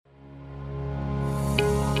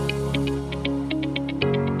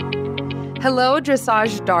Hello,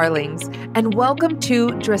 dressage darlings, and welcome to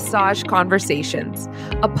Dressage Conversations,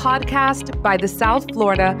 a podcast by the South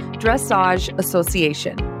Florida Dressage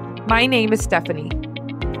Association. My name is Stephanie.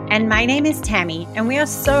 And my name is Tammy, and we are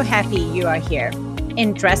so happy you are here.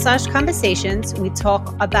 In Dressage Conversations, we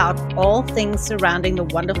talk about all things surrounding the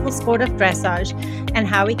wonderful sport of dressage and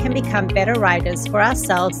how we can become better riders for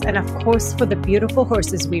ourselves and, of course, for the beautiful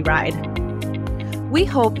horses we ride. We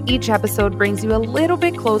hope each episode brings you a little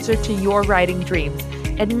bit closer to your riding dreams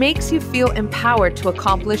and makes you feel empowered to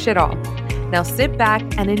accomplish it all. Now sit back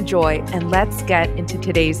and enjoy, and let's get into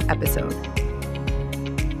today's episode.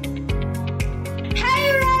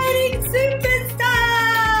 Hey, riding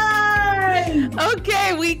superstars!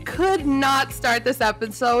 Okay, we could not start this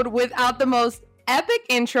episode without the most epic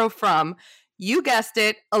intro from, you guessed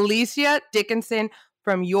it, Alicia Dickinson,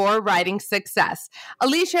 from Your Riding Success.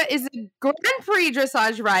 Alicia is a Grand Prix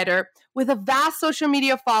dressage rider with a vast social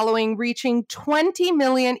media following, reaching 20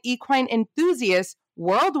 million equine enthusiasts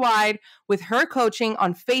worldwide with her coaching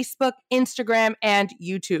on Facebook, Instagram, and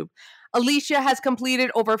YouTube. Alicia has completed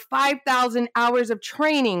over 5,000 hours of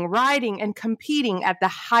training, riding, and competing at the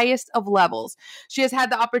highest of levels. She has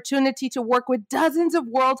had the opportunity to work with dozens of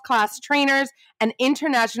world-class trainers and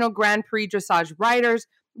international Grand Prix dressage riders.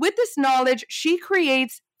 With this knowledge, she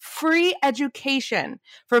creates free education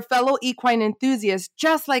for fellow equine enthusiasts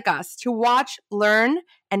just like us to watch, learn,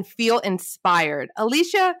 and feel inspired.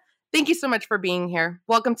 Alicia, thank you so much for being here.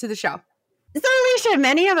 Welcome to the show. So, Alicia,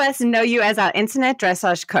 many of us know you as our internet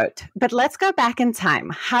dressage coach, but let's go back in time.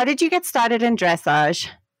 How did you get started in dressage?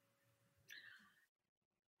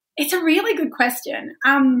 It's a really good question.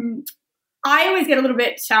 I always get a little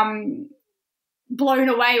bit blown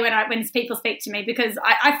away when people speak to me because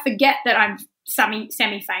I forget that I'm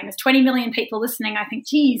semi-famous. 20 million people listening. I think,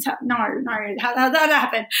 geez, no, how did that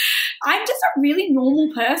happen? I'm just a really normal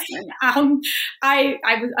person. I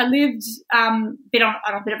lived on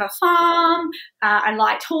a bit of a farm. I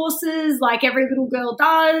liked horses like every little girl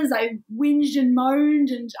does. I whinged and moaned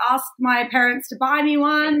and asked my parents to buy me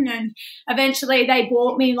one, and eventually they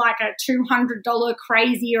bought me like a $200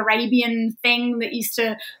 crazy Arabian thing that used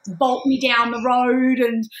to bolt me down the road,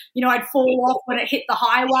 and I'd fall off when it hit the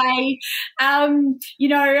highway.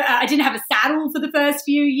 I didn't have a saddle for the first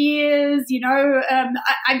few years.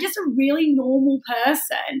 I'm just a really normal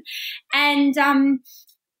person. And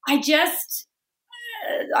I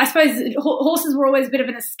suppose horses were always a bit of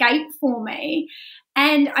an escape for me.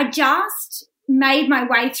 And I just made my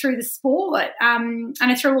way through the sport and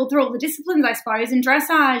through all the disciplines, I suppose. And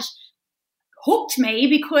dressage hooked me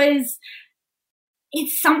because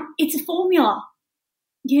it's a formula.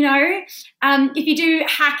 If you do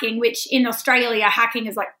hacking, which in Australia, hacking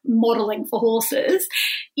is like modeling for horses,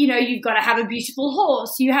 you've got to have a beautiful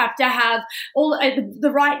horse. You have to have all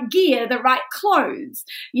the right gear, the right clothes.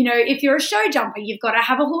 If you're a show jumper, you've got to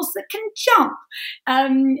have a horse that can jump.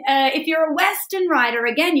 If you're a Western rider,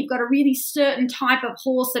 again, you've got a really certain type of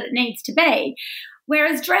horse that it needs to be.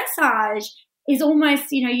 Whereas dressage is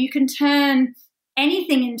almost, you can turn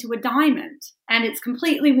anything into a diamond, and it's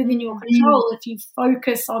completely within your control if you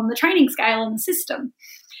focus on the training scale and the system.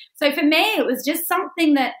 So for me, it was just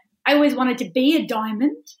something that I always wanted to be a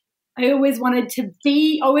diamond. I always wanted to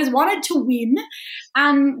win,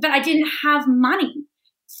 but I didn't have money.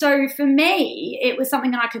 So for me, it was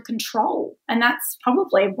something that I could control, and that's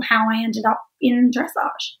probably how I ended up in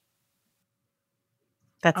dressage.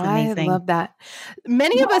 That's amazing. I love that.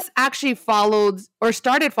 Many of us actually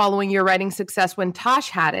started following Your Riding Success when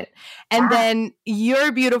Tosh had it. And then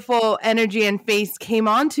your beautiful energy and face came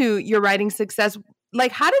onto Your Riding Success.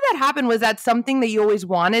 Like, how did that happen? Was that something that you always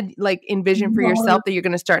wanted, like envision for yourself, that you're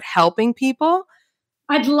going to start helping people?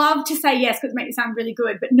 I'd love to say yes because it makes it sound really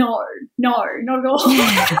good, but no, not at all.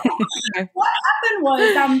 What happened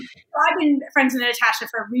was I've been friends with Natasha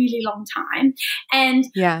for a really long time, and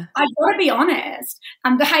I've got to be honest,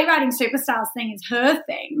 the Hey Riding Superstars thing is her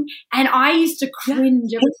thing, and I used to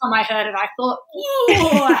cringe every time I heard it. I thought,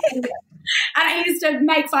 oh, and I used to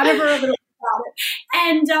make fun of her a little about it.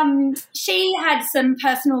 And she had some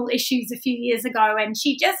personal issues a few years ago, and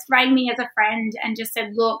she just rang me as a friend and just said,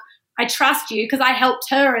 look, I trust you, because I helped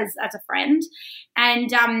her as a friend. And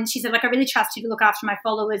she said, I really trust you to look after my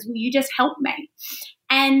followers. Will you just help me?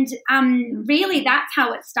 And really that's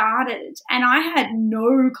how it started. And I had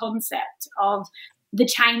no concept of the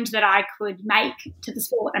change that I could make to the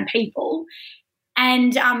sport and people.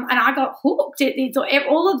 And I got hooked. It's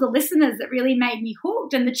all of the listeners that really made me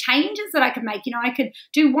hooked, and the changes that I could make. I could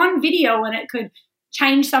do one video and it could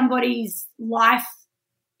change somebody's life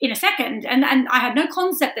in a second. And I had no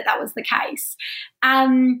concept that was the case.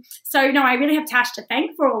 So, no, I really have Tash to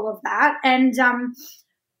thank for all of that. And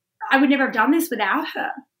I would never have done this without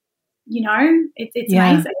her. You know, it's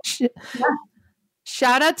amazing. Yeah.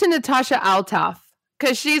 Shout out to Natasha Althoff,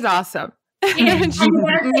 because she's awesome. Yeah. She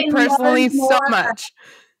me personally so much.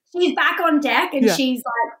 She's back on deck and she's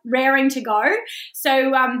like raring to go.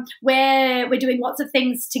 So we're doing lots of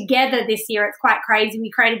things together this year. It's quite crazy.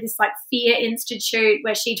 We created this like Fear Institute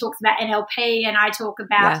where she talks about NLP and I talk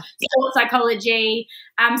about sports psychology.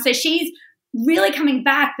 So she's really coming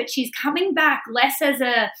back, but she's coming back less as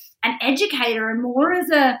an educator and more as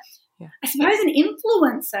I suppose, an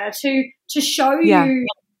influencer to show you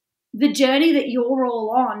the journey that you're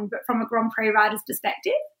all on, but from a Grand Prix rider's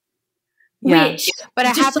perspective. Yeah, but I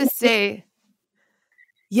have to say,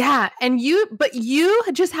 and you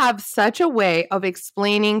just have such a way of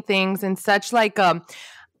explaining things in such like a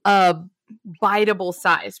biteable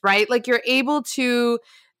size, right? Like you're able to,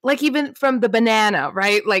 like even from the banana,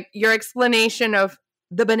 right? Like your explanation of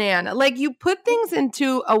the banana, like you put things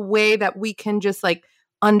into a way that we can just like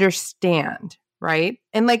understand, right?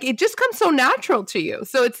 And like it just comes so natural to you.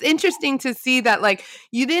 So it's interesting to see that like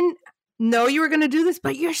you didn't know you were going to do this,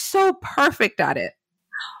 but you're so perfect at it.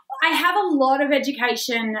 I have a lot of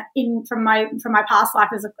education from my past life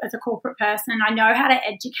as a corporate person. I know how to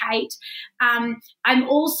educate. I'm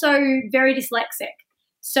also very dyslexic.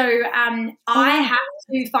 So I have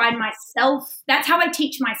to find myself. That's how I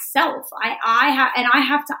teach myself. I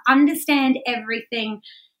have to understand everything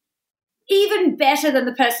even better than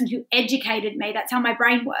the person who educated me. That's how my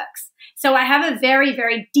brain works. So I have a very,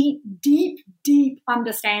 very deep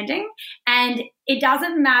understanding, and it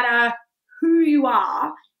doesn't matter who you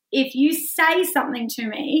are. If you say something to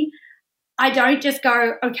me, I don't just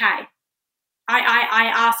go, okay.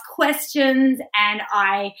 I ask questions and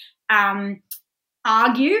I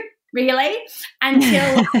argue, really,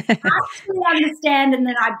 until I actually understand, and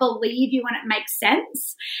then I believe you and it makes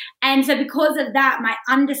sense. And so because of that, my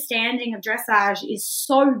understanding of dressage is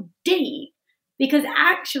so deep, because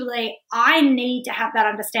actually I need to have that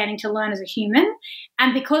understanding to learn as a human.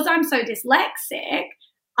 And because I'm so dyslexic,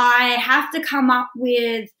 I have to come up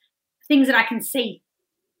with things that I can see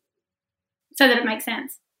so that it makes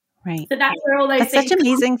sense. Right. So that's where all those things such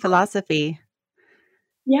amazing philosophy.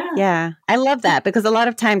 Yeah. I love that, because a lot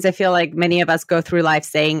of times I feel like many of us go through life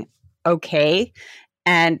saying, okay,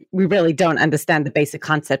 and we really don't understand the basic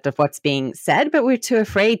concept of what's being said, but we're too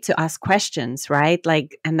afraid to ask questions, right?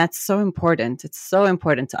 Like, and that's so important. It's so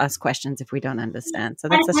important to ask questions if we don't understand. So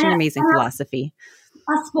that's such an amazing philosophy.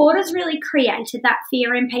 Our sport has really created that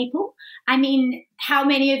fear in people. I mean, how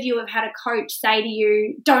many of you have had a coach say to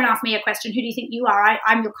you, don't ask me a question. Who do you think you are?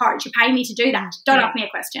 I'm your coach. You pay me to do that. Don't ask me a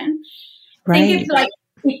question. Right.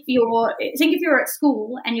 Think if you're at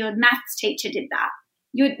school and your maths teacher did that,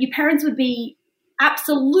 your parents would be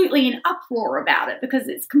absolutely in uproar about it because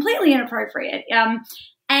it's completely inappropriate.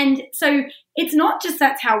 And so it's not just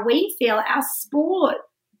that's how we feel. Our sport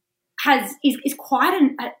is quite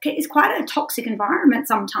a toxic environment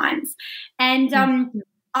sometimes, and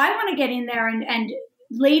I want to get in there and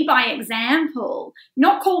lead by example,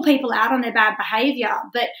 not call people out on their bad behavior,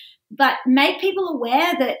 but make people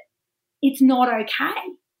aware that it's not okay.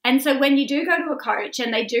 And so when you do go to a coach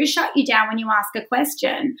and they do shut you down when you ask a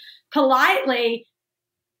question, politely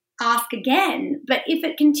ask again. But if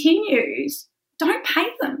it continues, don't pay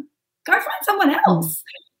them. Go find someone else.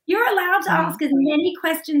 You're allowed to ask as many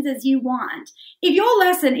questions as you want. If your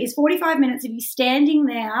lesson is 45 minutes of you standing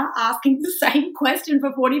there asking the same question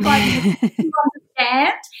for 45 minutes, you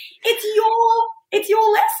understand, it's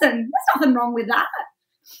your lesson. There's nothing wrong with that.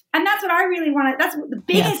 And that's what I really want to, that's what the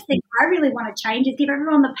biggest thing I really want to change is give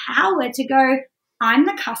everyone the power to go, I'm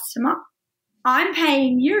the customer. I'm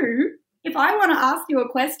paying you. If I want to ask you a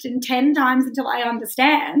question 10 times until I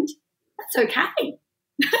understand, that's okay.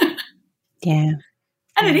 Yeah.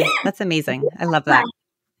 And it is. That's amazing. I love that.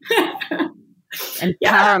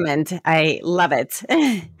 Empowerment. I love it.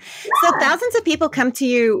 So thousands of people come to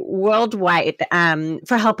you worldwide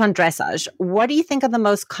for help on dressage. What do you think are the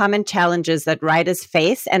most common challenges that riders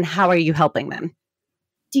face, and how are you helping them?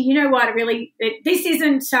 Do you know what? This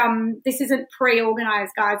isn't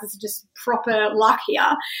pre-organized, guys. This is just proper luck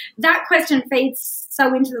here. That question feeds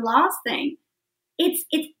so into the last thing. It's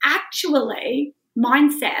actually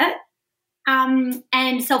mindset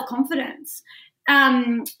and self-confidence.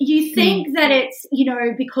 You think that it's,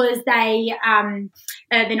 because they're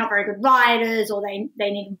not very good riders, or they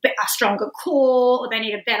need a stronger core, or they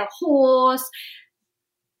need a better horse.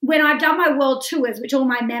 When I've done my world tours, which all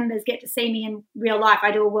my members get to see me in real life,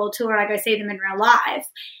 I do a world tour and I go see them in real life.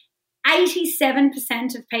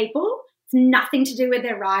 87% of people, it's nothing to do with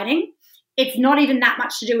their riding. It's not even that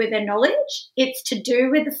much to do with their knowledge. It's to do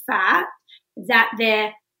with the fact that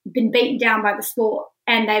they've been beaten down by the sport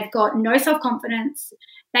and they've got no self-confidence.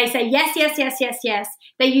 They say yes, yes, yes, yes, yes.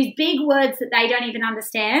 They use big words that they don't even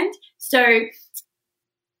understand. So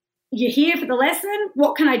you're here for the lesson.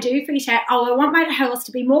 What can I do for you today? Oh, I want my horse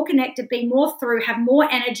to be more connected, be more through, have more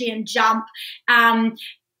energy and jump. And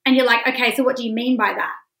you're like, okay, so what do you mean by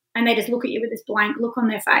that? And they just look at you with this blank look on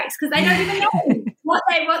their face because they don't even know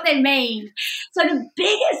what they mean. So the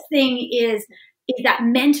biggest thing is that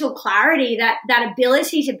mental clarity, that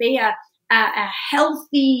ability to be a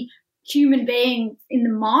healthy human being in the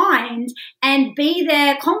mind and be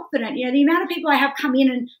there confident. You know, the amount of people I have come in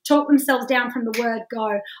and talk themselves down from the word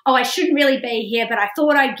go, oh, I shouldn't really be here, but I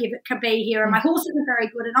thought I'd give it to be here, and my horse isn't very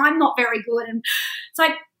good and I'm not very good. And it's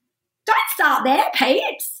like, don't start there,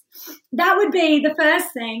 peeps. That would be the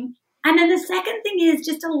first thing. And then the second thing is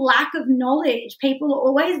just a lack of knowledge. People are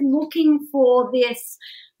always looking for this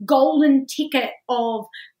golden ticket of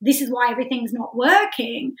this is why everything's not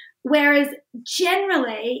working, whereas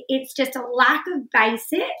generally it's just a lack of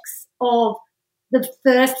basics of the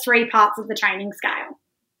first three parts of the training scale.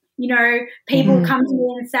 You know, people come to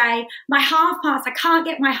me and say, my half pass, I can't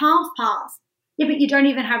get my half pass. Yeah, but you don't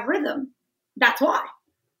even have rhythm. That's why.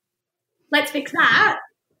 Let's fix that.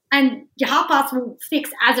 And your half pass will fix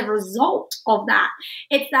as a result of that.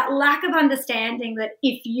 It's that lack of understanding that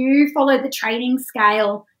if you follow the training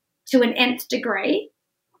scale to an nth degree,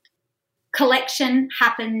 collection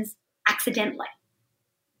happens accidentally.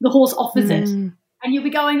 The horse offers it. And you'll be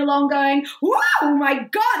going along going, whoa, my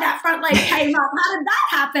God, that front leg came up. How did that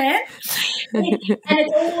happen? And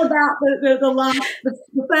it's all about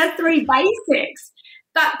the first three basics.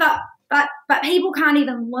 But people can't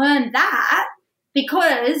even learn that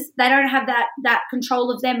because they don't have that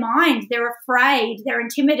control of their mind. They're afraid. They're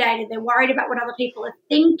intimidated. They're worried about what other people are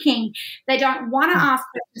thinking. They don't want to ask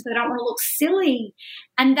questions. They don't want to look silly.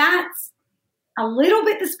 And that's a little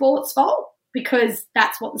bit the sport's fault because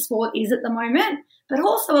that's what the sport is at the moment, but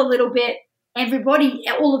also a little bit everybody,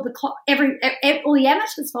 all the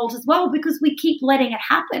amateurs' fault as well because we keep letting it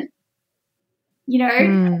happen. You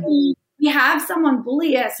know, we have someone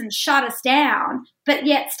bully us and shut us down, but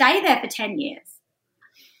yet stay there for 10 years.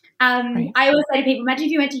 Right. I always say to people, imagine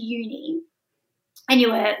if you went to uni and you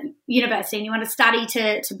were at university and you want to study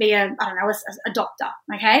to be a doctor,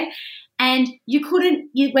 okay? And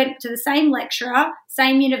you went to the same lecturer,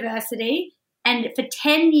 same university, and for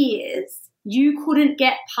 10 years you couldn't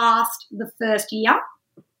get past the first year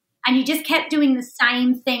and you just kept doing the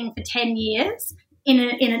same thing for 10 years in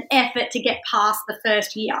an effort to get past the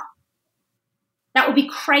first year. That would be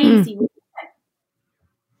crazy. Wouldn't it?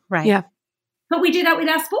 Right. Yeah. But we do that with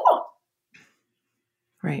our sport.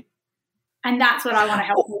 Right. And that's what I want to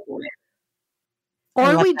help people with.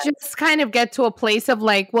 Or we just kind of get to a place of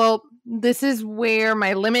like, well, this is where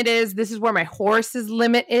my limit is. This is where my horse's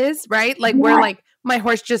limit is, right? Like where like my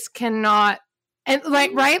horse just cannot, and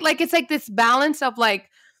like, right? Like it's like this balance of like,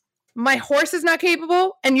 my horse is not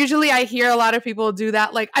capable. And usually I hear a lot of people do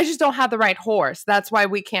that. Like, I just don't have the right horse. That's why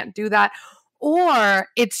we can't do that. Or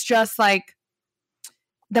it's just like,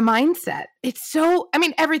 the mindset. It's so, I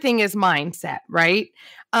mean, everything is mindset, right?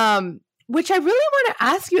 Which I really want to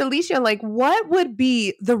ask you, Alicia, like what would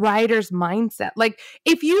be the rider's mindset? Like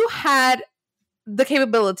if you had the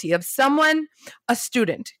capability of someone, a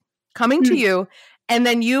student coming to you, and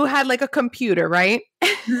then you had like a computer, right?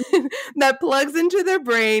 that plugs into their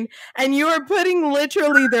brain and you are putting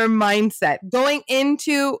literally their mindset going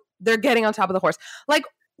into, they're getting on top of the horse. Like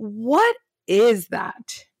what is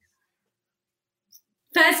that?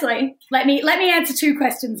 Firstly, let me answer two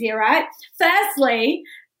questions here, right? Firstly,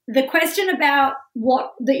 the question about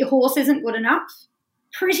what the horse isn't good enough,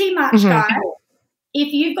 pretty much, guys,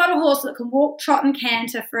 if you've got a horse that can walk, trot, and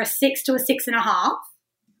canter for a 6 to a 6.5,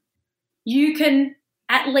 you can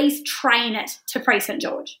at least train it to pre-St.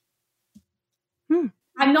 George.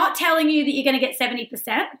 I'm not telling you that you're going to get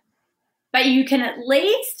 70%, but you can at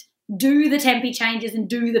least do the tempi changes and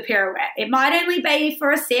do the pirouette. It might only be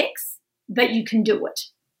for a 6, but you can do it.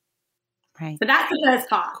 Right. So that's the first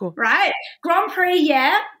part, right? Grand Prix,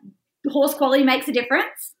 horse quality makes a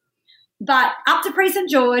difference. But up to pre-St.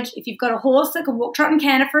 George, if you've got a horse that can walk, trot, and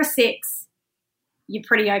canter for a 6, you're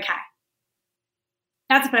pretty okay.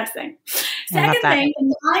 That's the first thing. Second thing,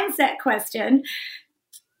 the mindset question,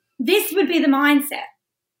 this would be the mindset.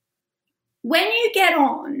 When you get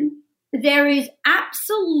on, there is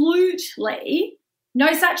absolutely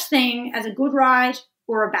no such thing as a good ride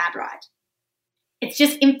or a bad ride. It's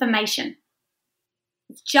just information.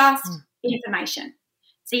 It's just information.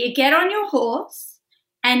 So you get on your horse,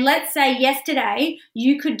 and let's say yesterday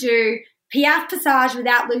you could do Piaffe Passage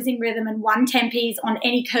without losing rhythm and 1 tempies on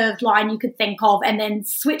any curved line you could think of, and then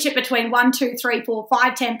switch it between 1, 2, 3, 4,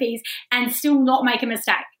 5 tempies and still not make a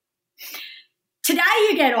mistake. Today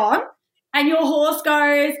you get on and your horse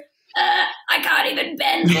goes, I can't even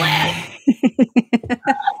bend left.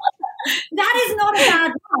 That is not a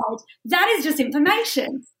bad ride. That is just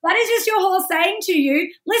information. That is just your horse saying to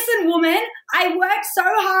you, listen, woman, I worked so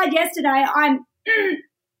hard yesterday. I'm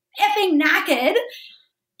effing knackered.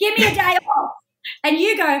 Give me a day off. And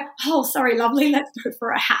you go, oh, sorry, lovely, let's go for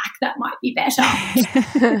a hack. That might be better.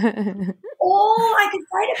 All I can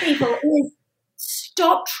say to people is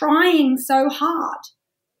stop trying so hard.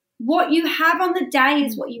 What you have on the day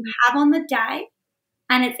is what you have on the day,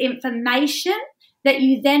 and it's information that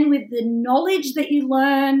you then, with the knowledge that you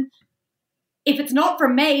learn, if it's not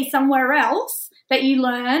from me, somewhere else, that you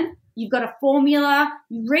learn, you've got a formula,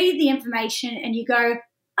 you read the information and you go,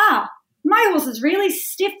 my horse is really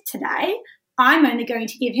stiff today. I'm only going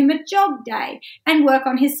to give him a jog day and work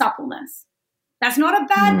on his suppleness. That's not a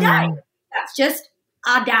bad day. That's just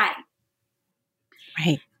a day.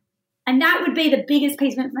 Right. And that would be the biggest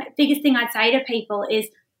thing I'd say to people is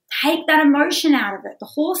take that emotion out of it. The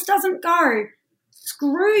horse doesn't go,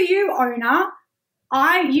 screw you, owner.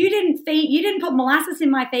 You didn't put molasses in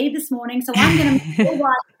my feed this morning, so I'm going to make your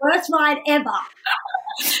ride the worst ride ever.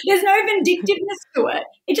 There's no vindictiveness to it.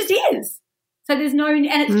 It just is. So there's no, and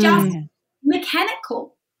it's just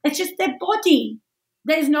mechanical. It's just their body.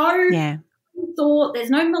 There's no thought.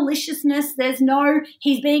 There's no maliciousness. There's no,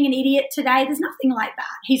 he's being an idiot today. There's nothing like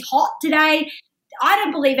that. He's hot today. I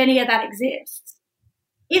don't believe any of that exists.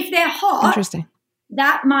 If they're hot, interesting,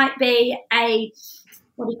 that might be a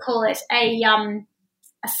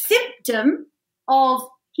symptom of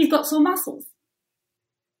he's got sore muscles,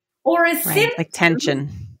 or a symptom like tension.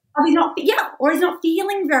 Of he's not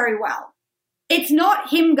feeling very well. It's not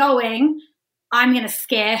him going, I'm going to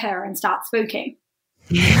scare her and start spooking.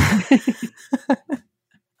 and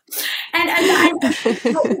it's so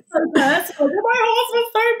personal. My horse was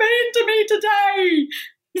so mean to me today.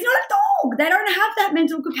 He's not a dog. They don't have that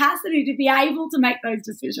mental capacity to be able to make those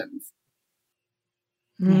decisions.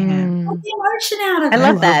 Yeah. What's the emotion out of it? I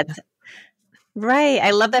love that. Right.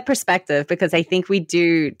 I love that perspective because I think we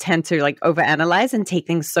do tend to like overanalyze and take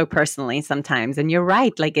things so personally sometimes. And you're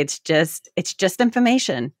right. Like it's just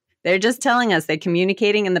information. They're just telling us, they're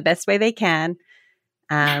communicating in the best way they can.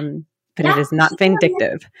 But it is not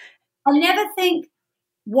vindictive. I never think,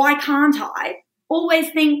 why can't I? Always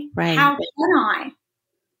think, how can I?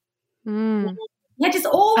 Yeah, just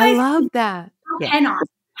always. I love that. How can I?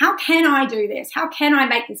 How can I do this? How can I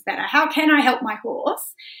make this better? How can I help my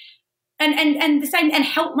horse? And the same, and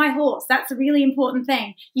help my horse. That's a really important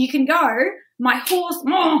thing. You can go, my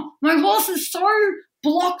horse is so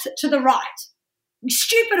blocked to the right.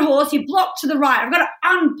 Stupid horse, you blocked to the right. I've got to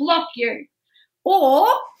unblock you. Or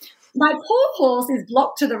my poor horse is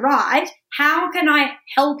blocked to the right. How can I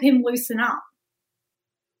help him loosen up?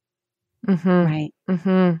 Right.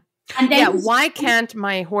 And then why can't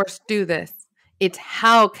my horse do this? It's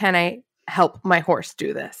how can I help my horse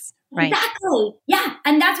do this? Right. Exactly. Yeah.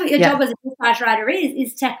 And that's what your job as a dressage rider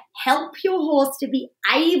is to help your horse to be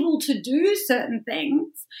able to do certain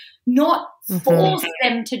things, not force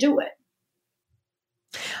them to do it.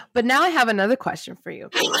 But now I have another question for you.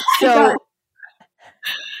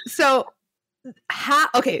 So how,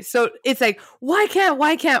 okay, so it's like, why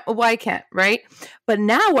can't, right? But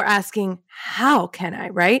now we're asking, how can I,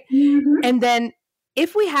 right? And then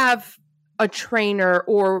if we have a trainer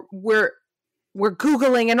or we're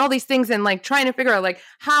Googling and all these things and like trying to figure out like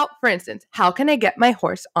how, for instance, how can I get my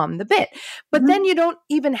horse on the bit? But then you don't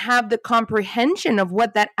even have the comprehension of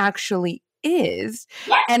what that actually is.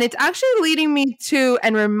 Yes. And it's actually leading me to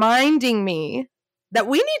and reminding me that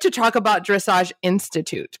we need to talk about Dressage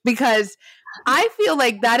Institute, because I feel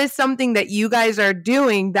like that is something that you guys are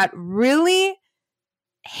doing that really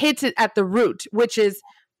hits it at the root, which is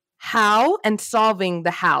how and solving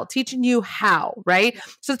the how, teaching you how, right?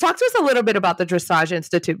 So talk to us a little bit about the Dressage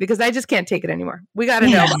Institute, because I just can't take it anymore. We got to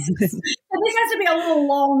know about this. So this has to be a little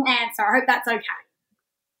long answer. I hope that's okay.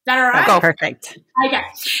 Is that all right? Oh, perfect. Okay.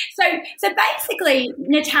 So basically,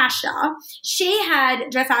 Natasha, she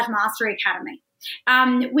had Dressage Mastery Academy,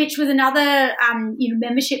 which was another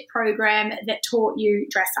membership program that taught you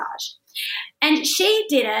dressage. And she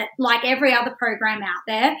did it like every other program out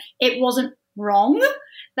there. It wasn't wrong,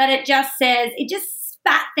 but it just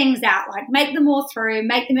spat things out, like make them all through,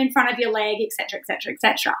 make them in front of your leg, etc., etc.,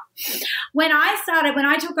 etc. When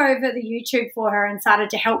I took over the YouTube for her and started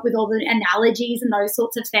to help with all the analogies and those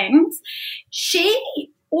sorts of things, she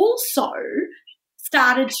also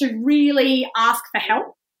started to really ask for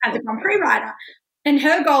help as a Grand Prix rider. And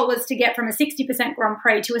her goal was to get from a 60% Grand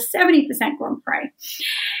Prix to a 70% Grand Prix.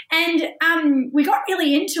 And we got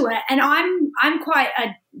really into it. And I'm quite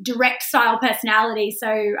a direct style personality, so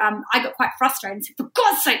I got quite frustrated and said, for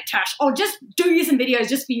God's sake, Tash, I'll just do you some videos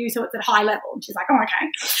just for you so it's at high level. And she's like, oh,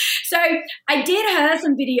 okay. So I did her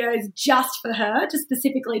some videos just for her, just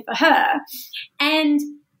specifically for her. And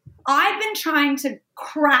I've been trying to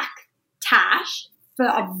crack Tash for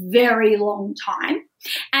a very long time.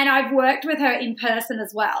 And I've worked with her in person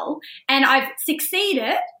as well. And I've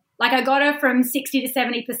succeeded. Like, I got her from 60 to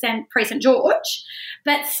 70% pre-St. George,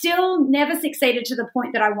 but still never succeeded to the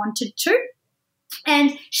point that I wanted to.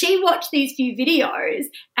 And she watched these few videos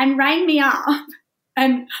and rang me up.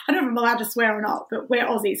 And I don't know if I'm allowed to swear or not, but we're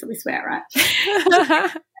Aussie, so we swear, right?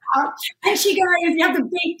 And she goes, you have to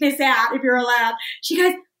beep this out if you're allowed. She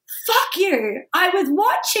goes, fuck you. I was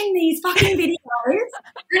watching these fucking videos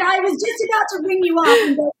and I was just about to ring you up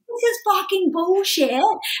and go, this is fucking bullshit.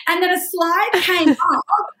 And then a slide came up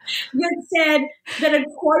that said, that had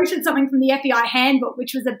quoted something from the FEI handbook,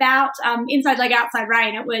 which was about inside leg, outside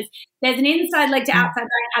rein. It was, there's an inside leg to outside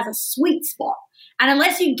rein has a sweet spot. And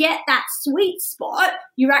unless you get that sweet spot,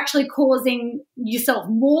 you're actually causing yourself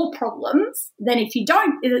more problems than if you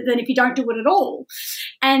don't do it at all.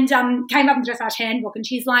 And came up in the Dressage handbook, and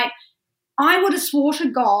she's like, I would have swore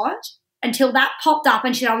to God until that popped up,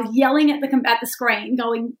 and I was yelling at the screen,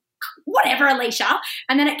 going, whatever, Alicia.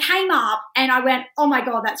 And then it came up, and I went, oh my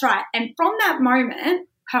God, that's right. And from that moment,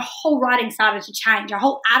 her whole writing started to change. Her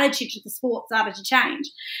whole attitude to the sport started to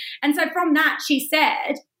change. And so from that, she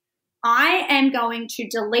said, I am going to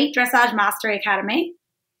delete Dressage Mastery Academy,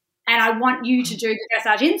 and I want you to do the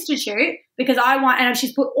Dressage Institute, because I want, and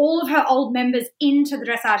she's put all of her old members into the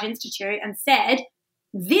Dressage Institute and said,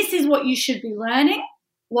 this is what you should be learning.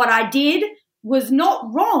 What I did was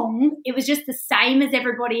not wrong. It was just the same as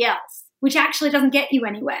everybody else, which actually doesn't get you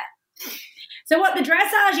anywhere. So what the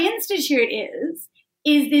Dressage Institute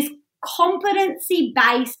is this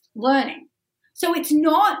competency-based learning. So it's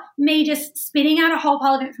not me just spitting out a whole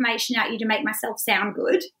pile of information at you to make myself sound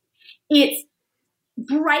good. It's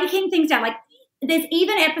breaking things down. Like, there's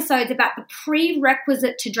even episodes about the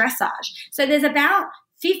prerequisite to dressage. So there's about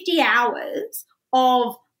 50 hours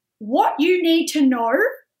of what you need to know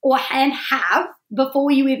and have before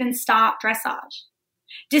you even start dressage.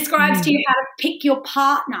 Describes to you how to pick your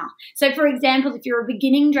partner. So, for example, if you're a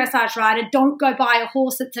beginning dressage rider, don't go buy a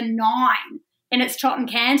horse that's a 9 and it's trot and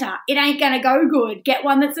canter. It ain't going to go good. Get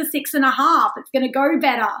one that's a 6.5. It's going to go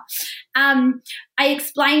better. I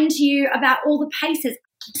explained to you about all the paces.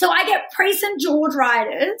 So I get pre-St. George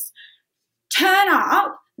riders turn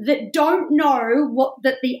up that don't know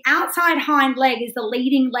that the outside hind leg is the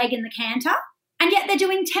leading leg in the canter, and yet they're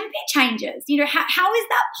doing tempi changes. You know, how is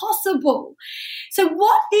that possible? So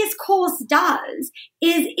what this course does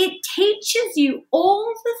is it teaches you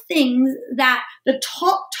all the things that the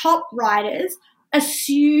top riders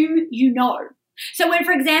assume you know. So when,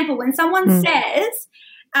 for example, when someone says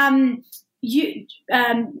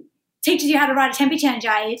teaches you how to ride a tempi change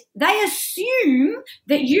aid, they assume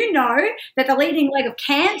that you know that the leading leg of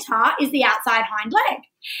canter is the outside hind leg.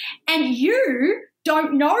 And you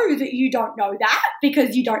don't know that you don't know that,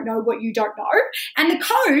 because you don't know what you don't know. And the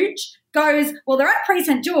coach goes, well, they're at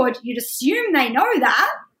pre-St. George. You'd assume they know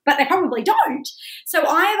that, but they probably don't. So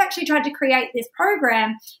I have actually tried to create this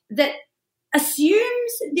program that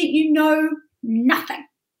assumes that you know nothing.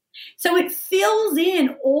 So it fills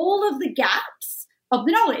in all of the gaps of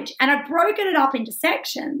the knowledge. And I've broken it up into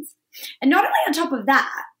sections. And not only on top of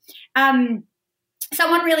that,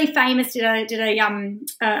 someone really famous did a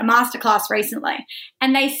masterclass recently,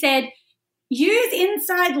 and they said, use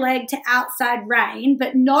inside leg to outside rein,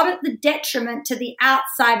 but not at the detriment to the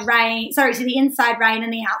outside rein, to the inside rein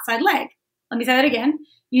and the outside leg. Let me say that again.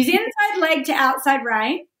 Use inside leg to outside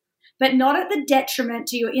rein, but not at the detriment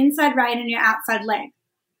to your inside rein and your outside leg.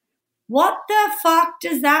 What the fuck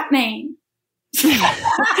does that mean? Like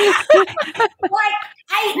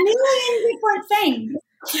 8 million different things.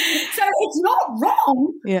 So it's not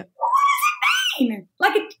wrong. Yeah. What does it mean?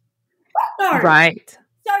 No. Right.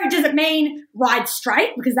 So does it mean ride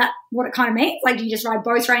straight? Because that's what it kind of means. Like, do you just ride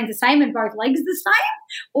both reins the same and both legs the same?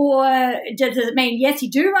 Or does it mean, yes,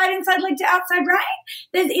 you do ride inside leg to outside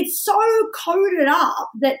rein? It's so coded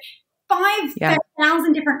up that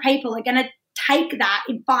 5,000 different people are going to take that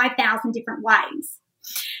in 5,000 different ways.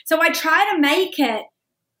 So I try to make it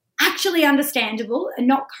actually understandable and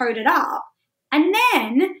not coded up. And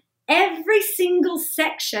then every single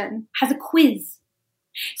section has a quiz.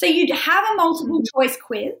 So you'd have a multiple choice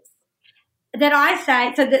quiz, that I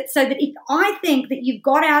say, so that if I think that you've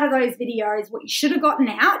got out of those videos what you should have gotten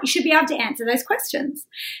out, you should be able to answer those questions.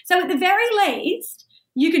 So at the very least,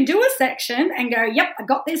 you can do a section and go, yep, I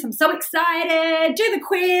got this, I'm so excited, do the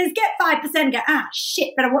quiz, get 5%, and go,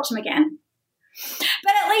 shit, better watch them again.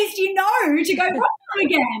 But at least you know to go watch them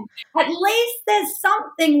again. At least there's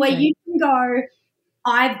something where you can go,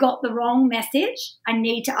 I've got the wrong message, I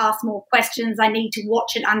need to ask more questions, I need to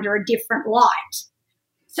watch it under a different light,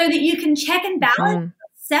 so that you can check and balance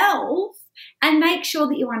yourself and make sure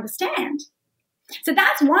that you understand. So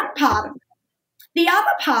that's one part of it. The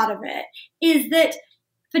other part of it is that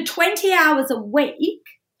for 20 hours a week,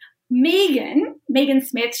 Megan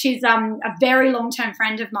Smith, she's a very long-term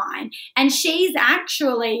friend of mine, and she's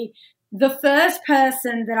actually the first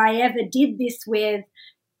person that I ever did this with,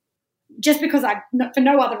 just because for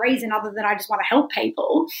no other reason other than I just want to help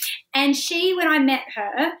people. And she, when I met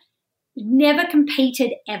her, never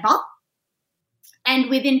competed ever. And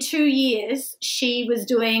within 2 years, she was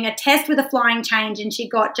doing a test with a flying change and she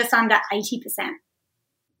got just under 80%.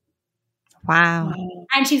 Wow.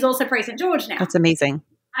 And she's also pre-St. George now. That's amazing.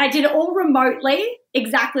 I did it all remotely,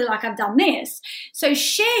 exactly like I've done this. So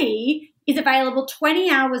she is available 20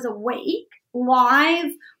 hours a week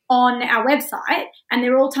live on our website, and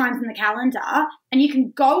they're all times in the calendar, and you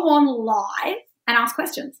can go on live and ask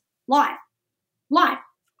questions live.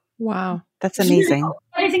 Wow. That's amazing.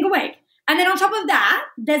 Every single week. And then on top of that,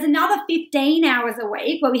 there's another 15 hours a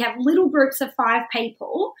week where we have little groups of 5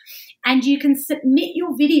 people, and you can submit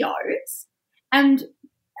your videos, and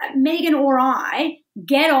Megan or I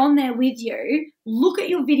get on there with you, look at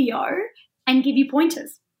your video, and give you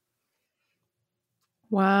pointers.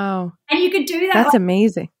 Wow. And you could do that. That's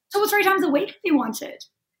amazing. 2 or 3 times a week if you wanted.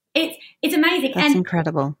 It's amazing. That's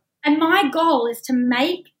incredible. And my goal is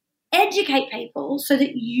to educate people so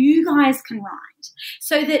that you guys can write,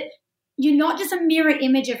 so that you're not just a mirror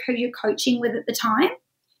image of who you're coaching with at the time,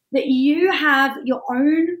 that you have your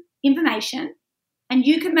own information and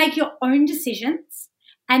you can make your own decisions,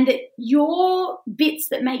 and that your bits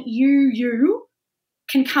that make you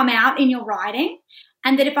can come out in your writing,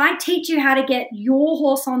 and that if I teach you how to get your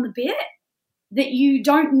horse on the bit, that you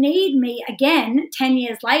don't need me again 10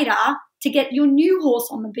 years later to get your new horse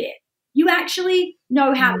on the bit. You actually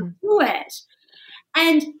know how to do it.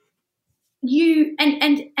 And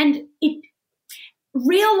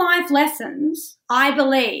real life lessons, I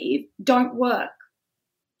believe, don't work,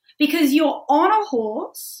 because you're on a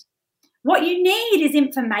horse. What you need is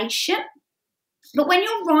information. But when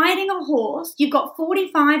you're riding a horse, you've got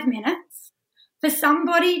 45 minutes for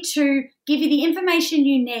somebody to give you the information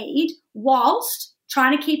you need whilst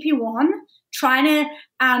trying to keep you on, trying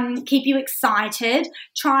to keep you excited,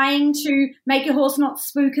 trying to make your horse not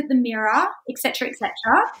spook at the mirror, etc., etc.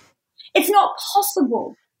 It's not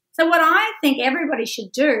possible. So what I think everybody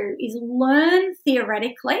should do is learn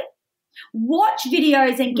theoretically, watch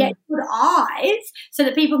videos and get good eyes so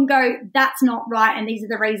that people can go, that's not right and these are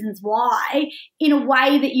the reasons why, in a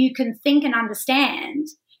way that you can think and understand.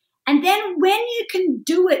 And then when you can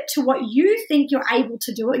do it to what you think you're able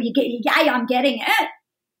to do it, you get, yay, I'm getting it,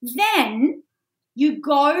 then you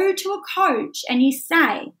go to a coach and you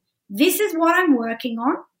say, this is what I'm working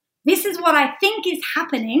on. This is what I think is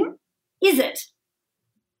happening. Is it?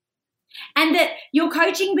 And that your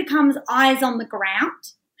coaching becomes eyes on the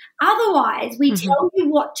ground. Otherwise, we tell you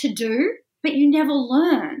what to do, but you never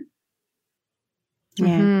learn.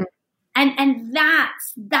 Yeah. And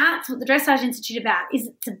that's what the Dressage Institute is about.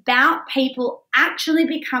 It's about people actually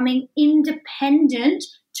becoming independent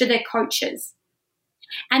to their coaches,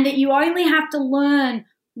 and that you only have to learn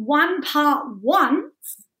one part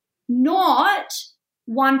once, not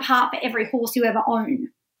one part for every horse you ever own.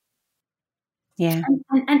 Yeah.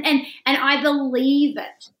 And I believe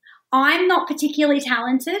it. I'm not particularly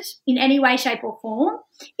talented in any way, shape, or form.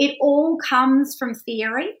 It all comes from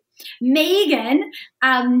theory. Megan,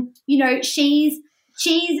 she's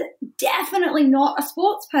definitely not a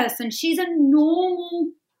sports person. She's a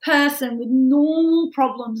normal person with normal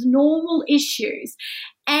problems, normal issues,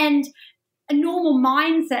 and a normal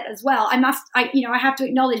mindset as well. I have to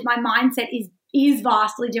acknowledge my mindset is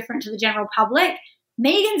vastly different to the general public.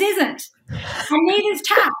 Megan's isn't, and neither's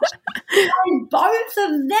Tash. And both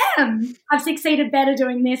of them have succeeded better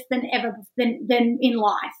doing this than in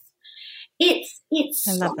life. It's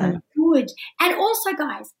so good. And also,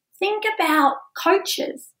 guys, think about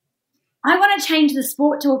coaches. I want to change the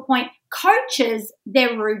sport to a point. Coaches,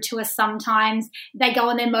 they're rude to us sometimes. They go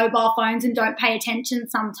on their mobile phones and don't pay attention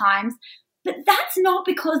sometimes. But that's not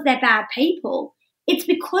because they're bad people. It's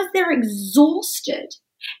because they're exhausted.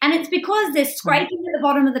 And it's because they're scraping at the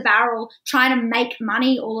bottom of the barrel, trying to make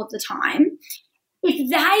money all of the time. If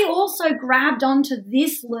they also grabbed onto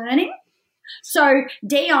this learning, so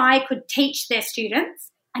DI could teach their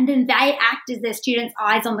students and then they act as their students'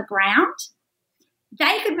 eyes on the ground,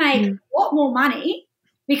 they could make a lot more money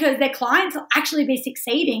because their clients will actually be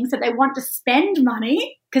succeeding, so they want to spend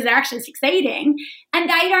money because they're actually succeeding, and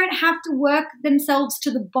they don't have to work themselves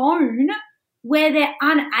to the bone where they're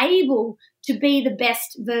unable to be the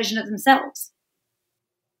best version of themselves.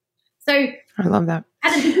 So I love that.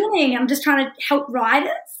 At the beginning, I'm just trying to help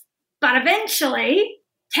riders, but eventually,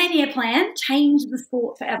 10-year plan, change the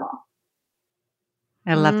sport forever.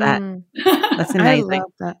 I love that. That's amazing. I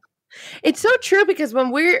love that. It's so true because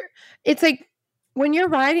it's like when you're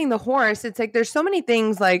riding the horse, it's like there's so many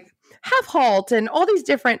things like half halt and all these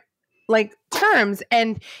different like terms.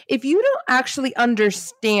 And if you don't actually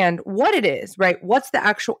understand what it is, right? What's the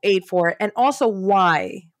actual aid for it? And also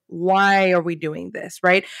why are we doing this?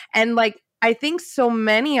 Right. And like, I think so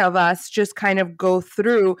many of us just kind of go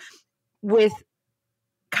through with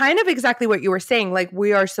kind of exactly what you were saying, like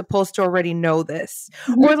we are supposed to already know this,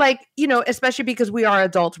 or like, you know, especially because we are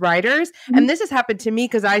adult riders. And this has happened to me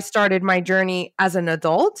because I started my journey as an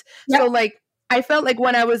adult. So like, I felt like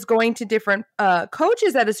when I was going to different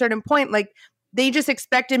coaches at a certain point, like they just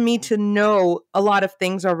expected me to know a lot of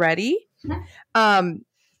things already. And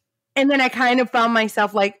then I kind of found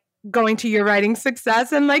myself like going to Your Riding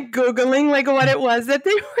Success and like Googling like what it was that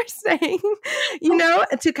they were saying, you know,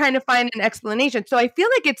 to kind of find an explanation. So I feel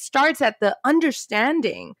like it starts at the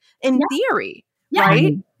understanding in theory,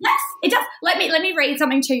 right? Yes, it does. Let me read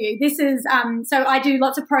something to you. This is so I do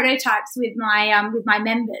lots of prototypes with my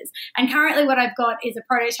members, and currently what I've got is a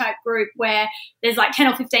prototype group where there's like 10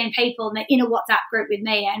 or 15 people in the inner WhatsApp group with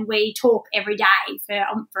me, and we talk every day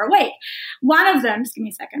for a week. One of them, just give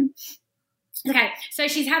me a second. Okay, so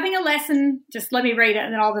she's having a lesson. Just let me read it,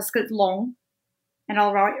 and then I'll just get long, and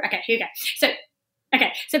I'll write. Okay, here we go.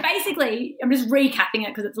 So basically, I'm just recapping it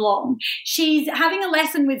because it's long. She's having a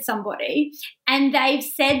lesson with somebody, and they've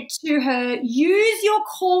said to her, "Use your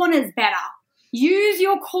corners better. Use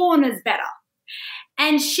your corners better."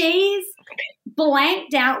 And she's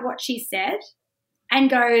blanked out what she said,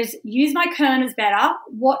 and goes, "Use my corners better."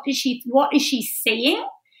 What is she seeing?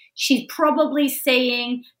 She's probably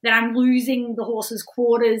seeing that I'm losing the horse's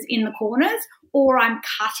quarters in the corners, or I'm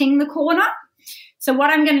cutting the corner. So what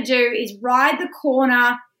I'm going to do is ride the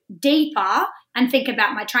corner deeper and think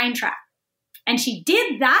about my train track. And she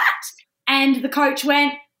did that, and the coach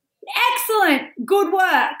went, "Excellent, good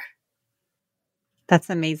work." That's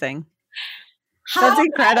amazing. That's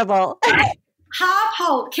incredible. Half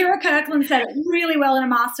halt. Kira Kirkland said it really well in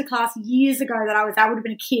a masterclass years ago that I would have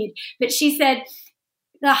been a kid. But she said,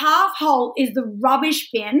 the half halt is the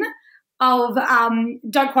rubbish bin of,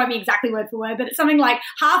 don't quote me exactly word for word, but it's something like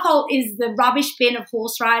half halt is the rubbish bin of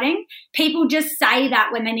horse riding. People just say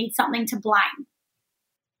that when they need something to blame.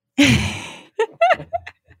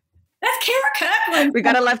 That's Kira Kirkland. We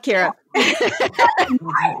got to love Kira. And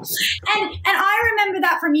I remember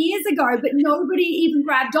that from years ago, but nobody even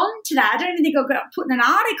grabbed on to that. I don't even think I got put in an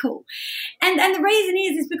article. And the reason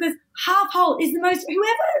is because half halt is the most,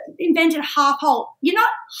 whoever invented half halt, you're not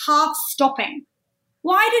half stopping.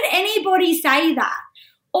 Why did anybody say that?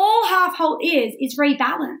 All half halt is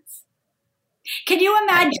rebalance. Can you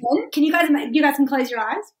imagine, you guys can close your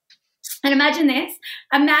eyes and imagine this.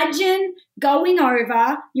 Imagine going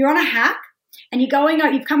over, you're on a hack, and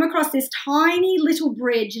you've come across this tiny little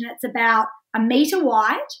bridge, and it's about 1 meter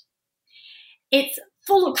wide. It's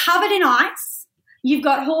covered in ice. You've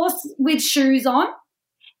got horse with shoes on,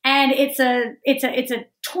 and it's a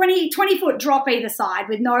 20 foot drop either side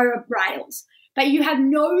with no rails. But you have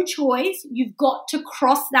no choice. You've got to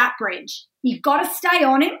cross that bridge. You've got to stay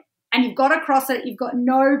on it, and you've got to cross it. You've got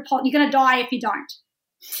no pot. You're going to die if you don't.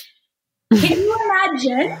 Can you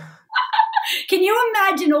imagine? Can you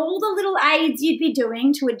imagine all the little aids you'd be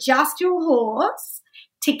doing to adjust your horse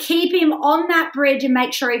to keep him on that bridge and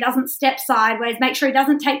make sure he doesn't step sideways, make sure he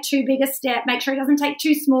doesn't take too big a step, make sure he doesn't take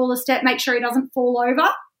too small a step, make sure he doesn't fall over?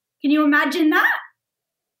 Can you imagine that?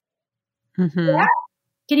 Mm-hmm. Yeah?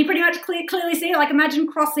 Can you pretty much clearly see it? Like imagine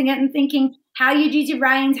crossing it and thinking how you'd use your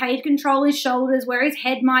reins, how you'd control his shoulders, where his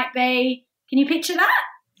head might be. Can you picture that?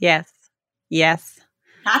 Yes.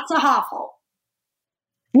 That's a half halt.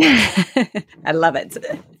 I love it.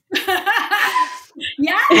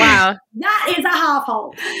 Yeah. Wow. That is a half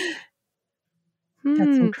halt.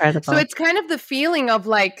 That's incredible. So it's kind of the feeling of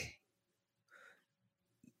like,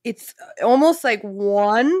 it's almost like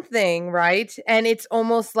one thing, right? And it's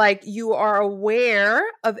almost like you are aware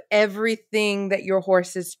of everything that your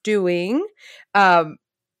horse is doing.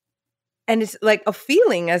 And it's like a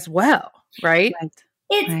feeling as well, right?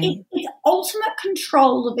 It's ultimate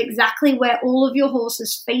control of exactly where all of your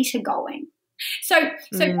horse's feet are going. So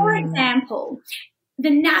for example,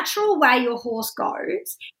 the natural way your horse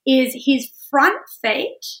goes is his front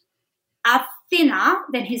feet are thinner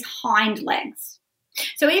than his hind legs.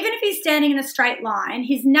 So even if he's standing in a straight line,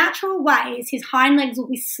 his natural way is his hind legs will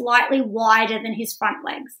be slightly wider than his front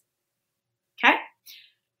legs. Okay?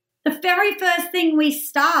 The very first thing we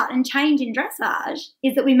start and change in dressage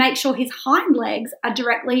is that we make sure his hind legs are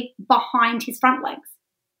directly behind his front legs.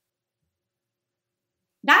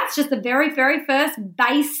 That's just the very, very first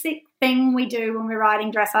basic thing we do when we're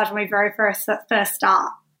riding dressage, when we very first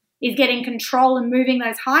start, is getting control and moving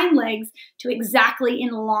those hind legs to exactly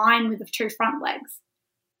in line with the two front legs.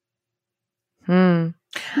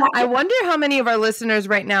 I wonder how many of our listeners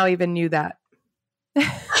right now even knew that.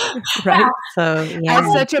 Right? So, yeah.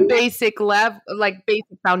 At such a basic level, like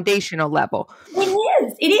basic foundational level.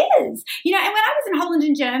 It is. You know, and when I was in Holland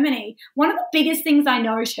and Germany, one of the biggest things I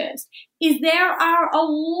noticed is there are a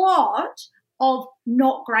lot of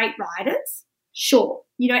not great riders. Sure.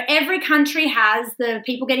 You know, every country has the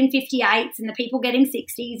people getting 58s and the people getting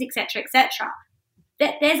 60s, et cetera, et cetera.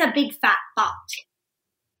 There's a big fat but.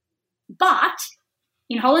 But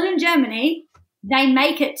in Holland and Germany, they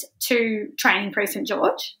make it to training pre St.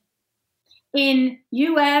 George. In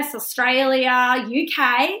US, Australia,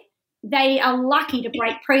 UK, they are lucky to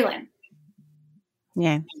break prelim.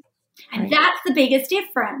 Yeah. And that's the biggest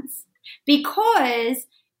difference, because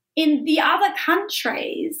in the other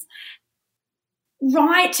countries,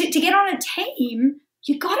 right, to get on a team,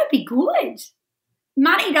 you got to be good.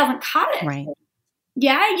 Money doesn't cut it. Right.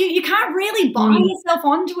 Yeah, you can't really buy yourself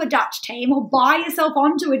onto a Dutch team or buy yourself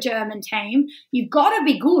onto a German team. You've got to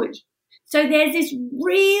be good. So there's this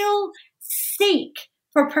real seek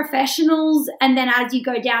for professionals, and then as you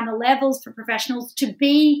go down the levels for professionals to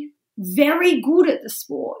be very good at the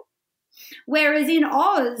sport. Whereas in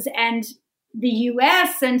Oz and the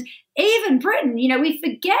US and even Britain, you know, we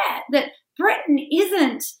forget that Britain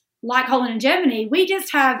isn't like Holland and Germany. We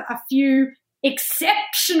just have a few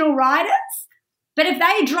exceptional riders. But if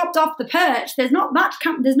they dropped off the perch, there's not much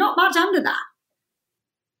under that.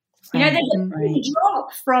 You know, there's a big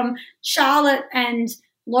drop from Charlotte and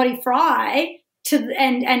Lottie Fry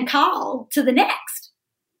and Carl to the next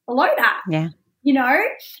below that. Yeah. You know?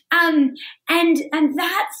 And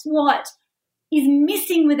that's what is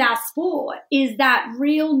missing with our sport, is that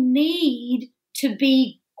real need to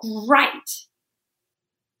be great.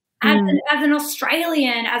 As an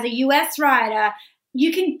Australian, as a US rider,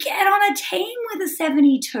 you can get on a team with a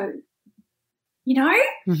 72, you know?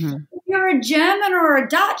 Mm-hmm. If you're a German or a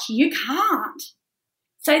Dutch, you can't.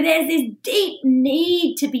 So there's this deep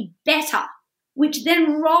need to be better, which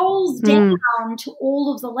then rolls down to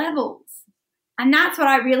all of the levels. And that's what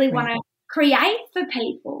I really want to create for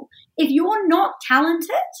people. If you're not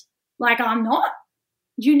talented, like I'm not,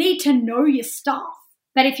 you need to know your stuff.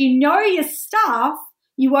 But if you know your stuff,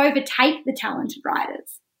 you overtake the talented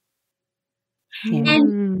riders.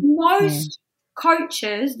 And most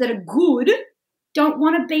coaches that are good don't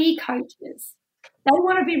want to be coaches. They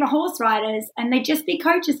want to be horse riders, and they just be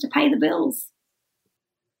coaches to pay the bills.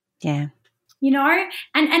 Yeah. You know?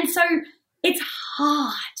 And so it's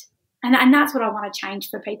hard. And that's what I want to change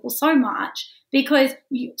for people so much, because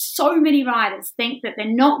so many riders think that they're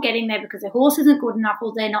not getting there because their horse isn't good enough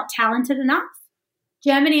or they're not talented enough.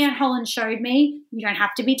 Germany and Holland showed me you don't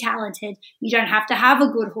have to be talented. You don't have to have a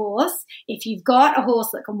good horse. If you've got a horse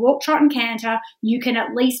that can walk, trot and canter, you can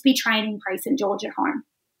at least be training pre St. George at home.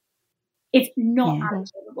 It's not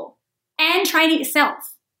unachievable. And train it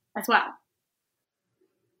yourself as well.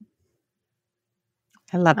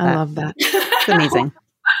 I love that. It's amazing.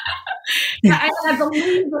 I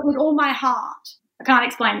believe it with all my heart. I can't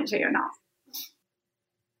explain it to you enough.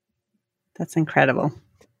 That's incredible.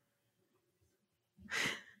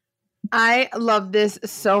 I love this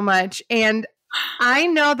so much. And I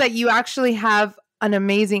know that you actually have an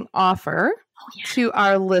amazing offer to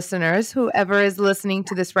our listeners, whoever is listening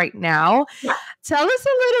to this right now. Yeah. Tell us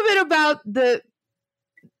a little bit about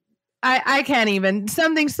I can't even,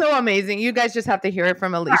 something so amazing. You guys just have to hear it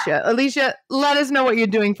from Alicia. Alicia, let us know what you're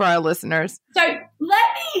doing for our listeners. So let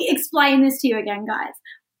me explain this to you again, guys.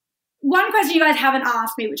 One question you guys haven't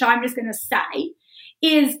asked me, which I'm just going to say,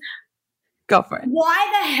 is go for it.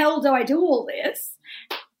 Why the hell do I do all this?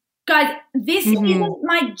 Guys, this isn't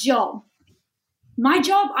my job. My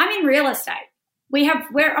job, I'm in real estate.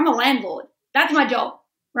 I'm a landlord. That's my job,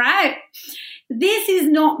 right? This is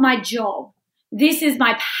not my job. This is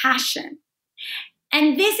my passion.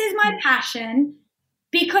 And this is my passion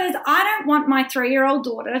because I don't want my 3-year-old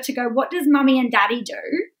daughter to go, what does mummy and daddy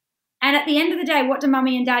do? And at the end of the day, what do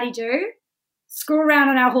mummy and daddy do? Screw around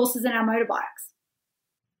on our horses and our motorbikes.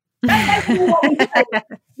 That's what we do,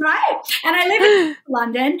 right? And I live in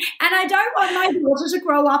London, and I don't want my daughter to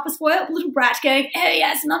grow up a spoiled little brat going, oh,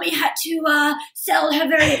 yes, mummy had to sell her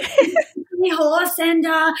very horse and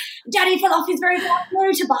daddy fell off his very fast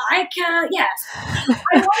motorbike. Yes. I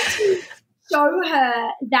want to show her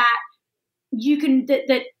that you can,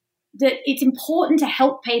 that it's important to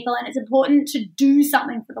help people and it's important to do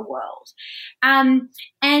something for the world.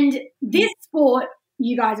 And this sport,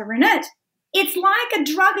 you guys are in it, it's like a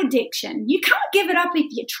drug addiction. You can't give it up if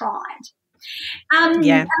you tried. And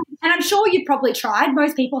I'm sure you've probably tried.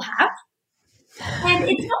 Most people have. And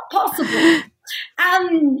it's not possible.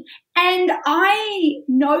 And I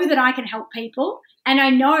know that I can help people, and I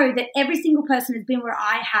know that every single person has been where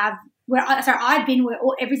I've been where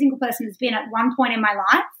every single person has been at one point in my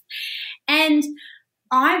life. And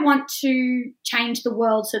I want to change the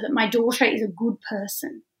world so that my daughter is a good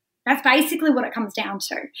person. That's basically what it comes down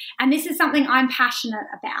to. And this is something I'm passionate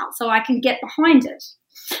about, so I can get behind it.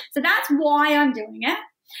 So that's why I'm doing it.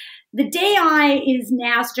 The DI is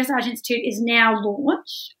now, so Dressage Institute is now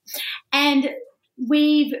launched, and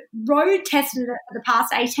we've road tested it for the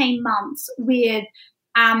past 18 months with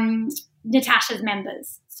Natasha's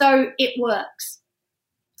members. So it works.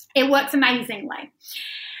 It works amazingly.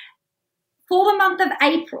 For the month of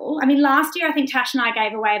April, I mean, last year I think Tash and I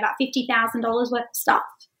gave away about $50,000 worth of stuff.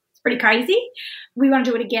 Pretty crazy. We want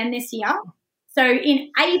to do it again this year. So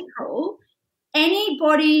in April,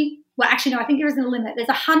 anybody, well, actually, no, I think there isn't a limit. There's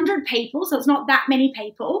 100 people, so it's not that many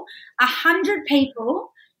people. 100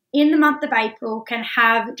 people in the month of April can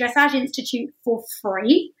have Dressage Institute for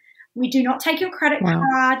free. We do not take your credit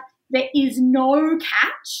card. There is no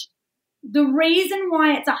catch. The reason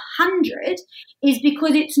why it's 100 is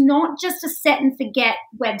because it's not just a set and forget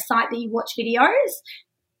website that you watch videos.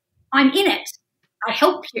 I'm in it. I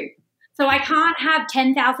help you. So I can't have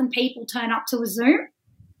 10,000 people turn up to a Zoom.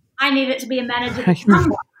 I need it to be a manager.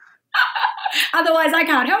 Otherwise, I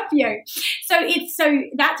can't help you. So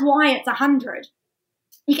that's why it's 100.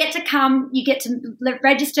 You get to come, you get to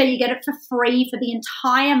register, you get it for free for the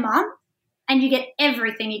entire month, and you get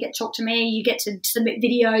everything. You get to talk to me, you get to submit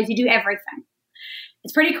videos, you do everything.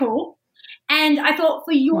 It's pretty cool. And I thought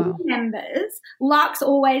for your members, Lux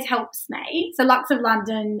always helps me. So Lux of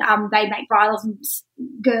London, they make bridles and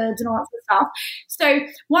girds and all that sort of stuff.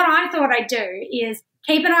 So what I thought I'd do is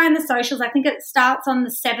keep an eye on the socials. I think it starts on the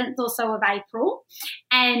 7th or so of April.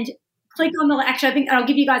 And click on I think I'll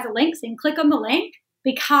give you guys a link. So you can click on the link,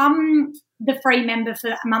 become the free member for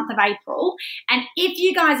the month of April. And if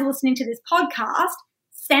you guys are listening to this podcast,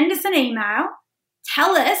 send us an email.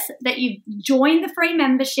 Tell us that you've joined the free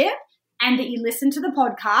membership and that you listen to the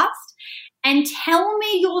podcast, and tell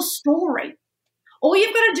me your story. All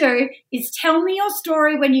you've got to do is tell me your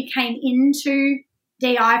story when you came into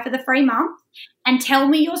DI for the free month, and tell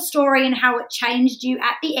me your story and how it changed you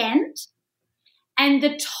at the end. And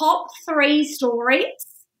the top 3 stories,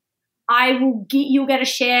 you'll get a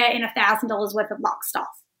share in $1,000 worth of Lux stuff.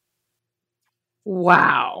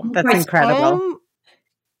 Wow. That's incredible.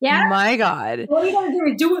 Yeah. My God. All you got to do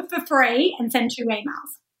is do it for free and send 2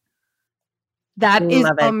 emails. That is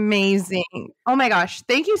amazing. Oh my gosh.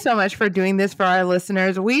 Thank you so much for doing this for our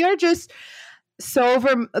listeners. We are just so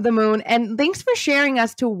over the moon, and thanks for sharing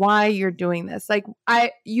as to why you're doing this. Like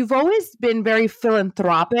you've always been very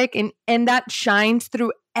philanthropic, and that shines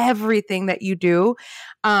through everything that you do.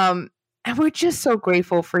 And we're just so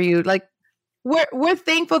grateful for you. Like we're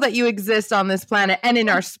thankful that you exist on this planet and in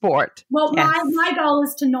our sport. Well, my goal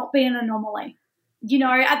is to not be an anomaly. You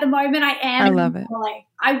know, at the moment I am an anomaly.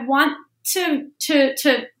 I want to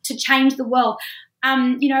change the world.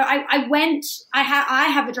 You know, I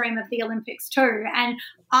have a dream of the Olympics too, and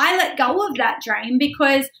I let go of that dream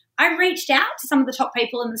because I reached out to some of the top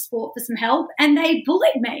people in the sport for some help, and they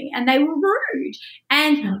bullied me and they were rude.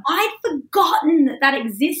 And I'd forgotten that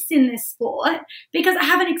exists in this sport because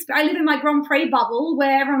I live in my Grand Prix bubble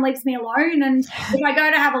where everyone leaves me alone, and if I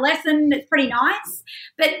go to have a lesson, it's pretty nice.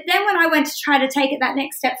 But then when I went to try to take it that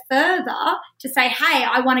next step further to say, hey,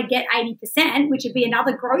 I want to get 80%, which would be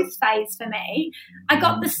another growth phase for me, I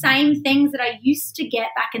got the same things that I used to get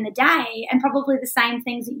back in the day, and probably the same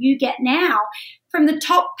things that you get now from the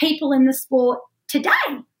top people in the sport today.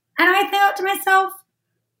 And I thought to myself,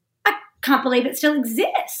 I can't believe it still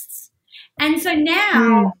exists. And so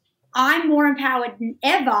now I'm more empowered than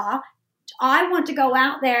ever. I want to go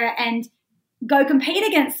out there and go compete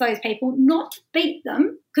against those people, not to beat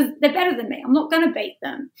them because they're better than me. I'm not going to beat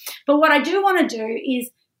them. But what I do want to do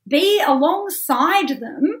is be alongside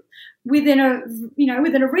them within a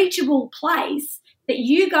reachable place that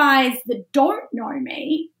you guys that don't know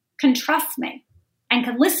me can trust me and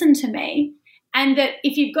can listen to me. And that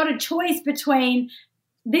if you've got a choice between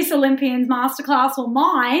this Olympian's masterclass or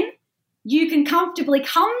mine, you can comfortably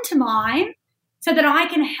come to mine so that I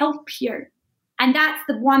can help you. And that's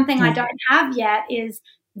the one thing I don't have yet, is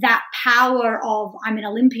that power of I'm an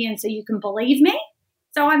Olympian so you can believe me.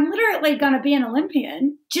 So I'm literally going to be an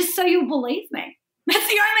Olympian just so you'll believe me. That's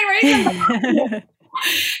the only reason.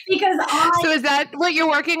 Because So is that what you're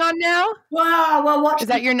working on now? Well, watch. Is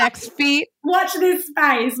that your next feat? Watch this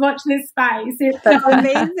space. It's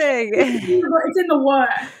amazing. It's in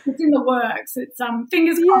the works. It's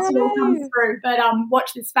fingers crossed it all comes through. But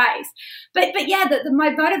watch this space. But yeah,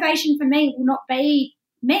 my motivation for me will not be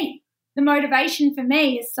me. The motivation for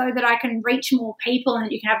me is so that I can reach more people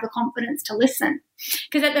and you can have the confidence to listen.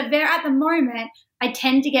 Because at the moment, I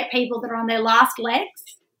tend to get people that are on their last legs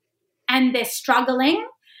and they're struggling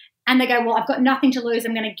and they go, well, I've got nothing to lose.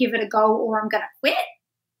 I'm going to give it a go or I'm going to quit.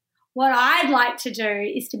 What I'd like to do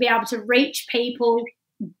is to be able to reach people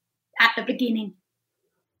at the beginning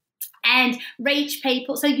and reach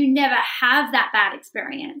people so you never have that bad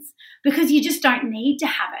experience, because you just don't need to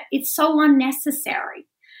have it. It's so unnecessary.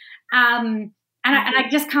 And I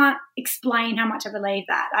just can't explain how much I believe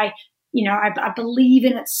that. I believe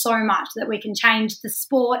in it so much that we can change the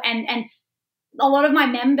sport, and a lot of my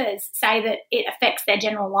members say that it affects their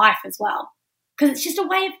general life as well, because it's just a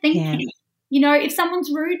way of thinking. Yeah. You know, if someone's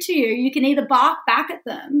rude to you, you can either bark back at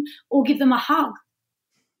them or give them a hug.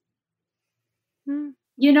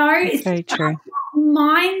 You know, it's very true.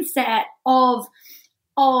 Mindset of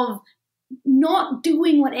not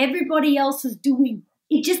doing what everybody else is doing.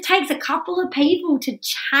 It just takes a couple of people to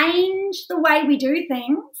change the way we do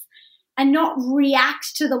things and not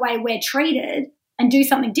react to the way we're treated and do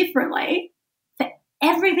something differently for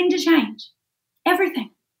everything to change.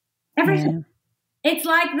 Everything. Yeah. It's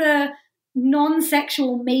like the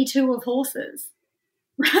non-sexual Me Too of horses,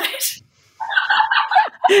 right?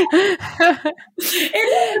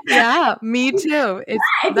 Yeah, me too.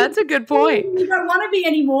 That's a good point. You don't want to be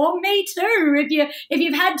anymore. Me too. If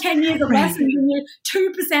you've had 10 years of lessons and you're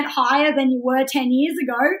 2% higher than you were 10 years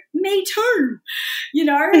ago, me too. You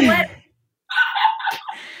know, yeah.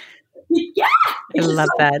 I love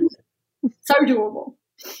that. So doable.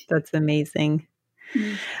 That's amazing.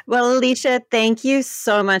 Well, Alicia, thank you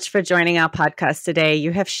so much for joining our podcast today.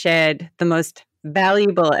 You have shared the most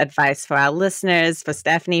valuable advice for our listeners, for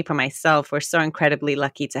Stephanie, for myself. We're so incredibly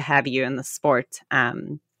lucky to have you in the sport.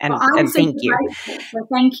 And thank you. So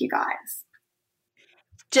thank you, guys.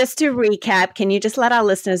 Just to recap, can you just let our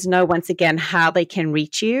listeners know once again how they can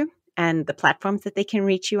reach you and the platforms that they can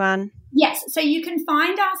reach you on? Yes. So you can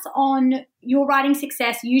find us on Your Writing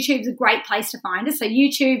Success. YouTube's a great place to find us. So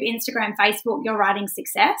YouTube, Instagram, Facebook, Your Writing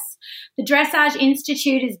Success. The Dressage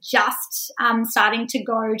Institute is just starting to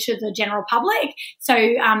go to the general public. So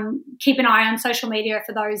keep an eye on social media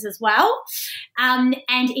for those as well. And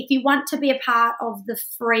if you want to be a part of the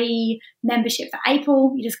free membership for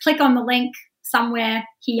April, you just click on the link somewhere.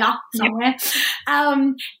 Yep.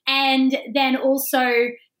 And then also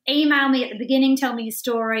email me at the beginning, tell me your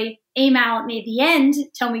story. Email me at the end,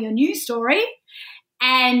 tell me your new story.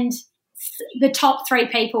 And the top 3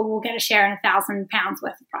 people will get a share in £1,000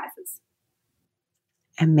 worth of prizes.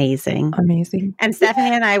 Amazing. And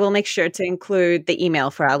Stephanie and I will make sure to include the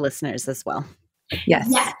email for our listeners as well. Yes.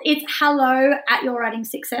 It's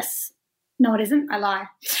hello@yourwritingsuccess. No, it isn't. I lie.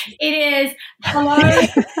 It is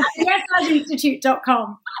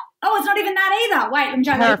hello@dressageinstitute.com. Oh, it's not even that either. Wait, let me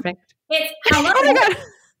try that. Perfect. It's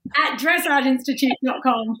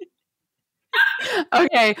hello@dressageinstitute.com.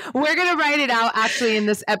 Okay, we're going to write it out actually in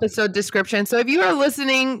this episode description. So if you are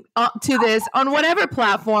listening to this on whatever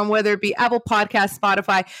platform, whether it be Apple Podcasts,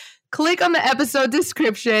 Spotify, click on the episode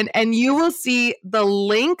description and you will see the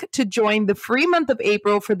link to join the free month of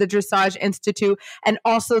April for the Dressage Institute, and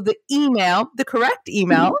also the correct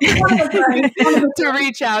email to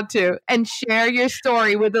reach out to and share your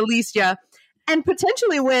story with Alicia and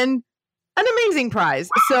potentially win an amazing prize.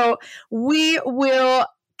 So we will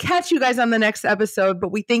catch you guys on the next episode,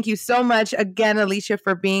 but we thank you so much again, Alicia,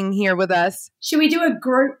 for being here with us. Should we do a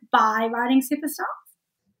group bye writing superstar?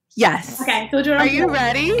 Yes. Okay, so we'll do it. Are you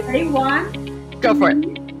ready? Ready? 1, go for it.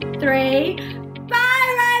 3.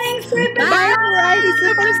 Bye writing superstars! Bye writing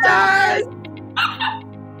superstars!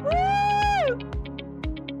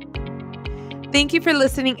 Thank you for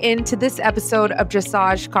listening in to this episode of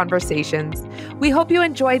Dressage Conversations. We hope you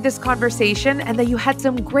enjoyed this conversation and that you had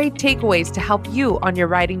some great takeaways to help you on your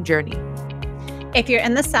writing journey. If you're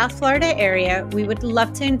in the South Florida area, we would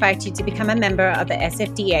love to invite you to become a member of the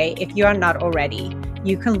SFDA if you are not already.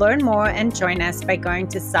 You can learn more and join us by going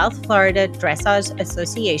to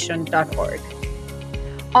southfloridadressageassociation.org.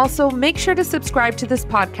 Also, make sure to subscribe to this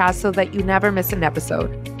podcast so that you never miss an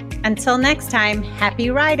episode. Until next time, happy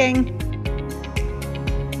riding!